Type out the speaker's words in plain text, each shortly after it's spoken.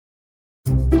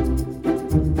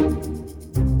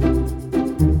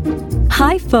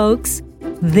Hi, folks.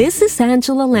 This is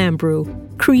Angela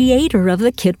Lambrou, creator of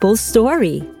the Kit Bull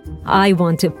story. I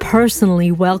want to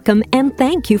personally welcome and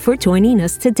thank you for joining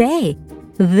us today.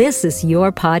 This is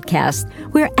your podcast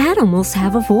where animals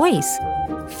have a voice.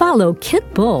 Follow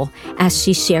Kit Bull as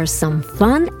she shares some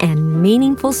fun and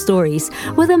meaningful stories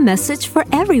with a message for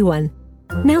everyone.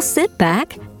 Now sit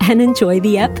back and enjoy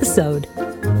the episode.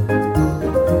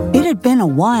 It had been a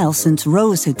while since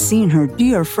Rose had seen her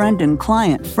dear friend and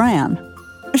client, Fran.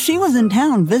 She was in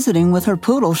town visiting with her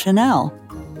poodle, Chanel,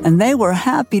 and they were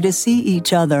happy to see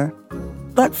each other.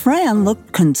 But Fran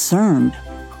looked concerned.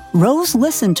 Rose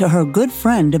listened to her good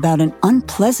friend about an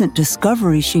unpleasant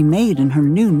discovery she made in her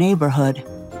new neighborhood.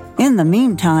 In the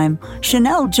meantime,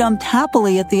 Chanel jumped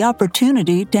happily at the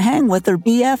opportunity to hang with her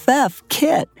BFF,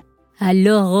 Kit.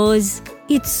 Hello, Rose.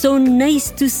 It's so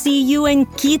nice to see you and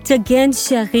Kit again,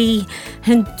 chérie,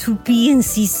 and to be in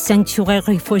this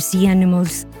sanctuary for the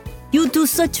animals. You do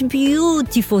such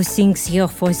beautiful things here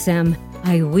for them.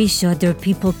 I wish other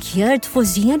people cared for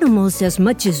the animals as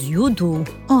much as you do.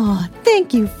 Oh,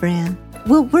 thank you, Fran.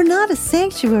 Well, we're not a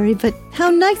sanctuary, but how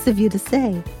nice of you to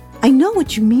say. I know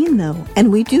what you mean, though,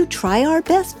 and we do try our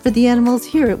best for the animals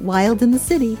here at Wild in the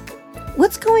City.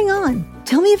 What's going on?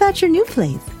 Tell me about your new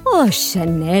place. Oh,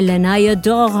 Chanel and I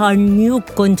adore our new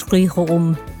country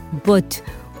home. But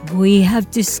we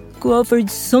have discovered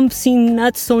something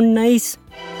not so nice.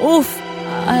 Oh,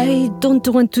 I don't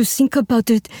want to think about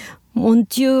it. Mon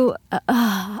Dieu,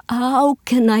 how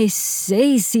can I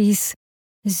say this?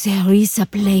 There is a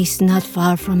place not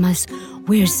far from us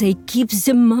where they keep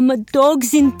the mama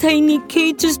dogs in tiny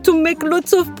cages to make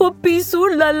lots of puppies.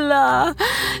 Ooh la la.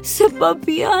 C'est pas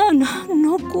bien.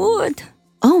 No good.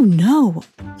 Oh, no.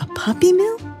 A puppy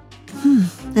mill?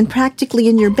 And practically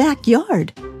in your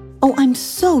backyard. Oh, I'm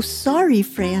so sorry,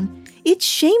 Fran. It's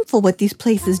shameful what these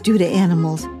places do to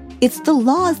animals. It's the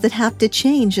laws that have to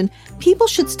change, and people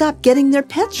should stop getting their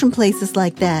pets from places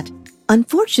like that.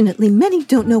 Unfortunately, many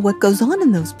don't know what goes on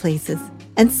in those places.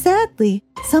 And sadly,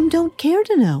 some don't care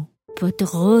to know. But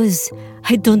Rose,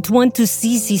 I don't want to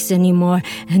see this anymore,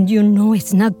 and you know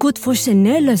it's not good for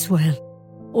Chanel as well.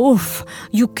 Oof,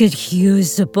 you could hear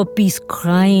the puppies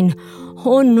crying.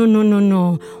 Oh,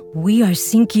 no. We are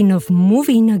thinking of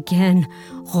moving again.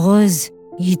 Rose,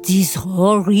 it is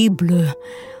horrible.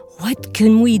 What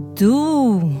can we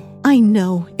do? I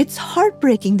know, it's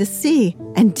heartbreaking to see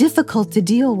and difficult to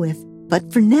deal with.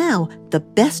 But for now, the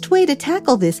best way to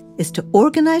tackle this is to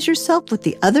organize yourself with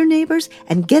the other neighbors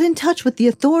and get in touch with the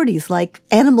authorities, like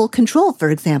animal control, for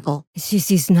example.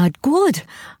 This is not good.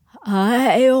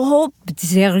 I hope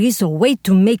there is a way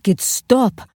to make it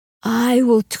stop. I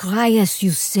will try as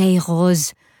you say,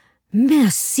 Rose.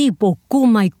 Merci beaucoup,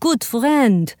 my good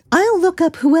friend. I'll look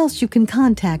up who else you can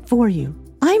contact for you.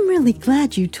 I'm really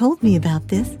glad you told me about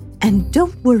this. And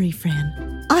don't worry,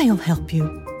 Fran. I'll help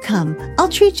you. Come, I'll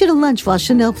treat you to lunch while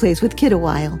Chanel plays with Kit a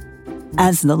while.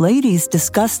 As the ladies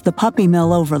discussed the puppy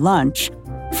mill over lunch,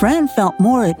 Fran felt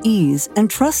more at ease and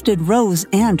trusted Rose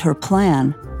and her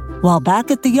plan. While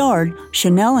back at the yard,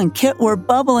 Chanel and Kit were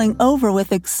bubbling over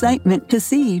with excitement to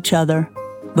see each other.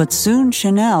 But soon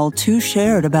Chanel too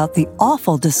shared about the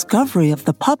awful discovery of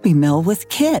the puppy mill with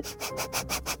Kit.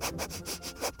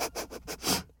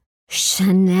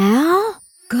 Chanel?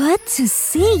 Good to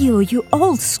see you, you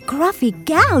old scruffy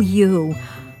gal, you.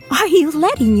 Are you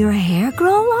letting your hair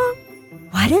grow long?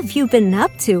 What have you been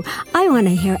up to? I want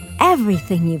to hear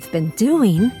everything you've been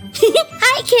doing.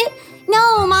 Hi, Kit.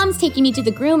 No, Mom's taking me to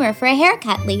the groomer for a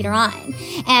haircut later on.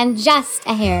 And just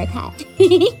a haircut.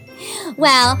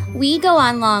 Well, we go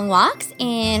on long walks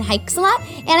and hikes a lot,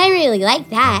 and I really like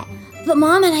that. But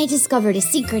Mom and I discovered a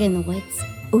secret in the woods.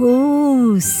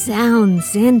 Ooh,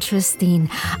 sounds interesting.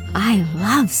 I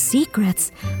love secrets.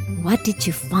 What did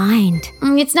you find?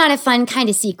 It's not a fun kind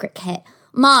of secret, Kit.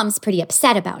 Mom's pretty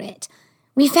upset about it.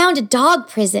 We found a dog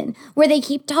prison where they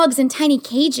keep dogs in tiny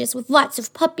cages with lots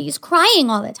of puppies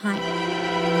crying all the time.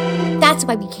 That's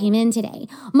why we came in today.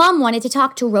 Mom wanted to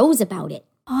talk to Rose about it.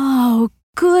 Oh,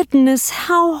 goodness,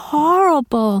 how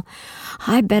horrible.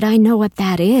 I bet I know what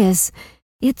that is.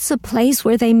 It's a place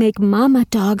where they make mama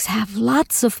dogs have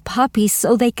lots of puppies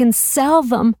so they can sell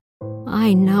them.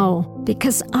 I know,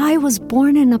 because I was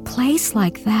born in a place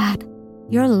like that.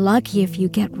 You're lucky if you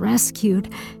get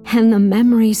rescued, and the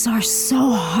memories are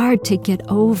so hard to get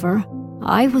over.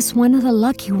 I was one of the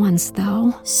lucky ones,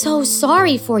 though. So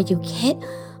sorry for you, Kit.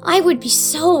 I would be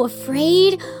so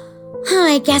afraid.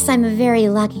 I guess I'm a very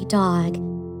lucky dog.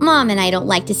 Mom and I don't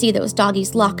like to see those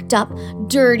doggies locked up,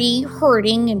 dirty,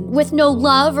 hurting, and with no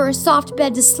love or a soft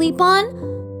bed to sleep on.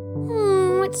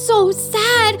 It's so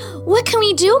sad. What can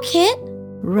we do, Kit?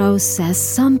 Rose says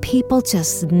some people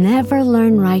just never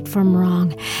learn right from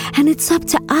wrong, and it's up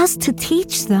to us to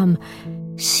teach them.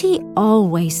 She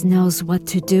always knows what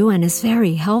to do and is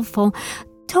very helpful.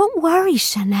 Don't worry,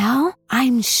 Chanel.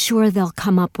 I'm sure they'll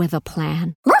come up with a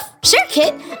plan. Sure,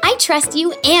 Kit. I trust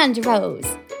you and Rose.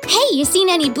 Hey, you seen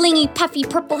any blingy, puffy,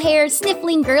 purple-haired,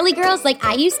 sniffling girly girls like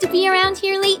I used to be around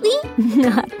here lately?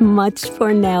 Not much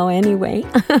for now, anyway.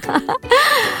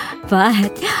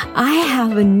 But I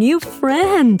have a new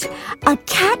friend, a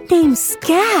cat named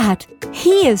Scat.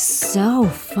 He is so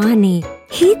funny.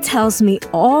 He tells me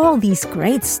all these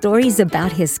great stories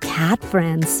about his cat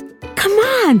friends. Come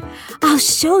on, I'll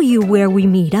show you where we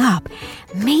meet up.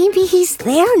 Maybe he's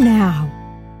there now.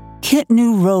 Kit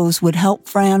knew Rose would help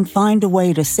Fran find a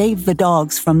way to save the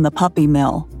dogs from the puppy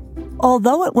mill.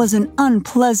 Although it was an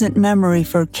unpleasant memory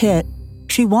for Kit,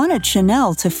 she wanted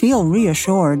Chanel to feel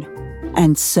reassured.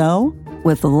 And so,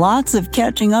 with lots of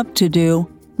catching up to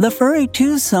do, the furry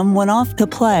twosome went off to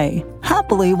play,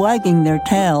 happily wagging their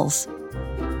tails.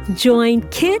 Join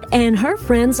Kit and her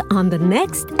friends on the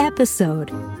next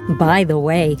episode. By the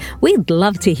way, we'd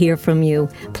love to hear from you.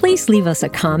 Please leave us a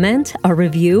comment, a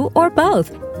review, or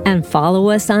both. And follow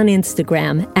us on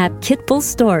Instagram at Kitbull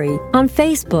Story, on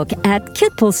Facebook at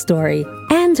Kitbull Story,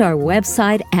 and our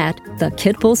website at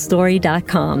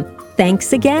thekitbullstory.com.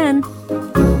 Thanks again.